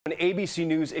An ABC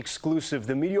News exclusive,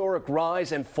 the meteoric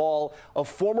rise and fall of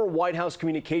former White House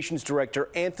Communications Director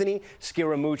Anthony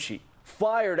Scaramucci,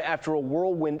 fired after a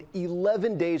whirlwind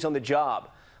 11 days on the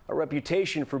job. A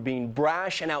reputation for being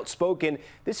brash and outspoken,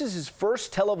 this is his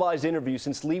first televised interview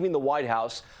since leaving the White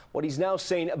House, what he's now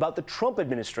saying about the Trump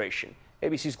administration.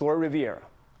 ABC's Gloria Riviera.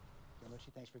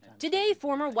 Today,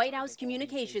 former White House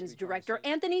Communications Director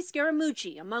Anthony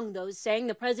Scaramucci among those saying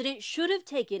the president should have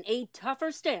taken a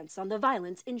tougher stance on the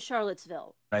violence in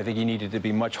Charlottesville. I think he needed to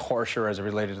be much harsher as it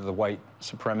related to the white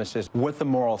supremacists. With the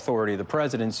moral authority of the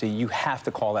presidency, you have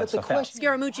to call that stuff out.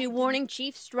 Scaramucci warning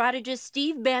chief strategist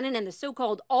Steve Bannon and the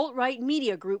so-called alt-right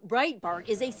media group Breitbart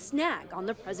is a snag on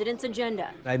the president's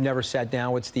agenda. I've never sat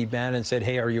down with Steve Bannon and said,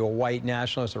 hey, are you a white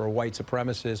nationalist or a white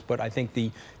supremacist? But I think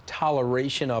the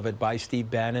toleration of it by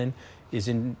Steve Bannon is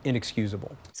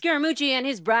inexcusable. Scaramucci and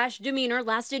his brash demeanor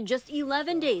lasted just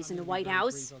 11 days in the White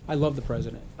House. I love the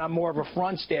president. I'm more of a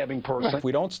front-stabbing person. If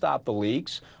we don't stop the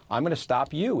leaks, I'm going to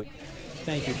stop you.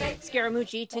 Thank you.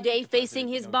 Scaramucci today facing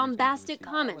his bombastic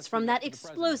comments from that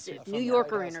explosive New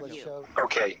Yorker interview.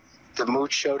 Okay, the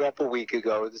mood showed up a week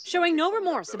ago. Showing no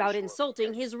remorse about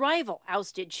insulting his rival,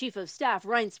 ousted Chief of Staff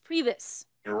Reince Priebus.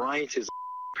 Reince is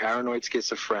paranoid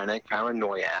schizophrenic,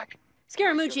 paranoiac.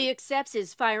 Scaramucci accepts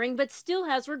his firing, but still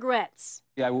has regrets.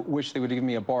 I wish they would have given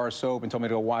me a bar of soap and told me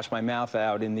to go wash my mouth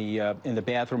out in the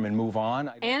bathroom and move on.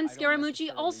 And Scaramucci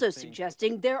also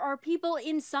suggesting there are people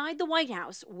inside the White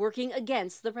House working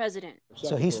against the president.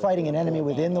 So he's fighting an enemy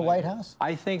within the White House?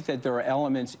 I think that there are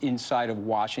elements inside of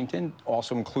Washington,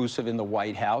 also inclusive in the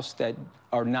White House, that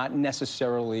are not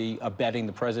necessarily abetting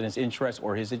the president's interests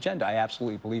or his agenda. I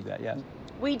absolutely believe that, yes.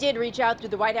 We did reach out through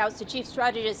the White House to Chief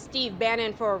Strategist Steve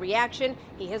Bannon for a reaction.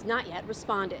 He has not yet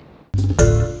responded.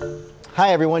 Hi,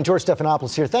 everyone. George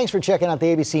Stephanopoulos here. Thanks for checking out the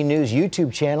ABC News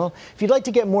YouTube channel. If you'd like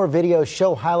to get more videos,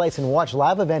 show highlights, and watch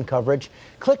live event coverage,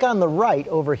 click on the right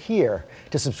over here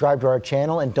to subscribe to our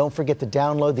channel. And don't forget to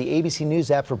download the ABC News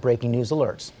app for breaking news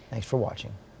alerts. Thanks for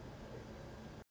watching.